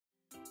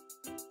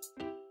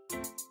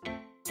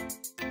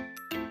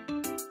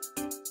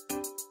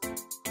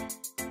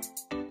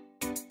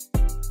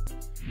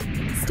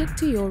Stick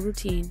to your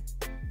routine.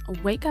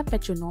 Wake up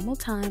at your normal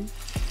time,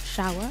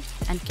 shower,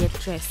 and get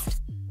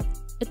dressed.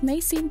 It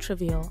may seem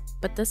trivial,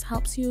 but this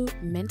helps you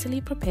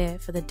mentally prepare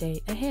for the day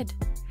ahead.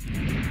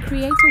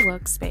 Create a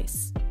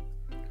workspace.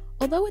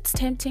 Although it's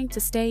tempting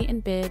to stay in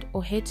bed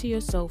or head to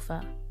your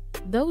sofa,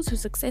 those who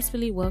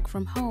successfully work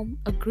from home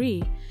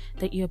agree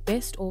that you're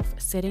best off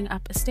setting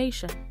up a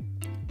station.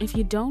 If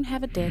you don't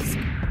have a desk,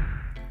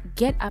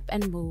 get up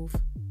and move.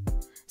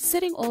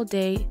 Sitting all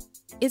day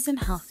isn't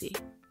healthy,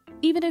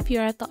 even if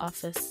you're at the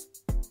office.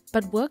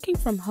 But working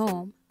from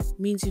home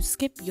means you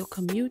skip your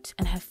commute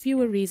and have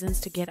fewer reasons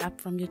to get up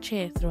from your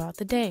chair throughout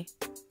the day.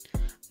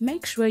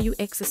 Make sure you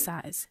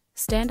exercise.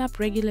 Stand up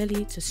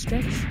regularly to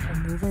stretch or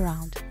move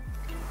around.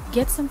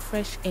 Get some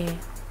fresh air.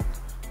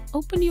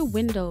 Open your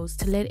windows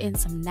to let in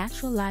some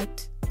natural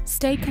light.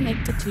 Stay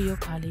connected to your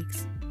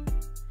colleagues.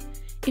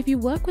 If you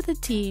work with a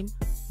team,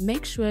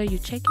 make sure you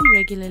check in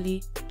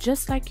regularly,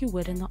 just like you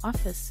would in the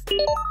office.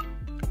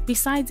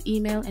 Besides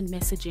email and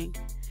messaging,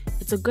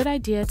 it's a good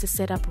idea to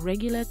set up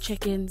regular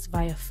check-ins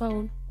via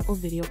phone or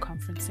video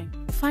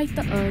conferencing. Fight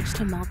the urge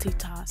to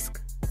multitask.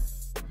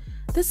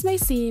 This may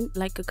seem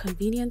like a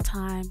convenient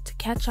time to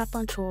catch up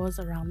on chores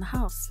around the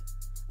house,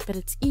 but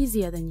it's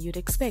easier than you'd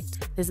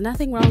expect. There's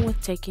nothing wrong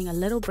with taking a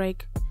little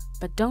break,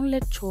 but don't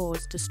let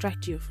chores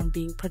distract you from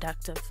being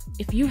productive.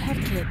 If you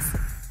have kids,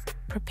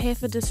 prepare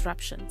for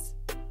disruptions.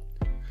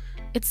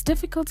 It's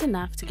difficult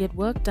enough to get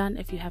work done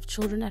if you have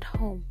children at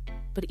home,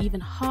 but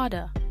even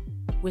harder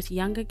with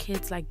younger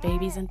kids like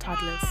babies and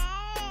toddlers.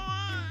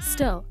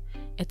 Still,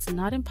 it's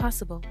not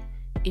impossible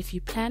if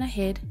you plan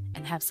ahead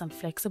and have some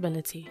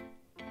flexibility.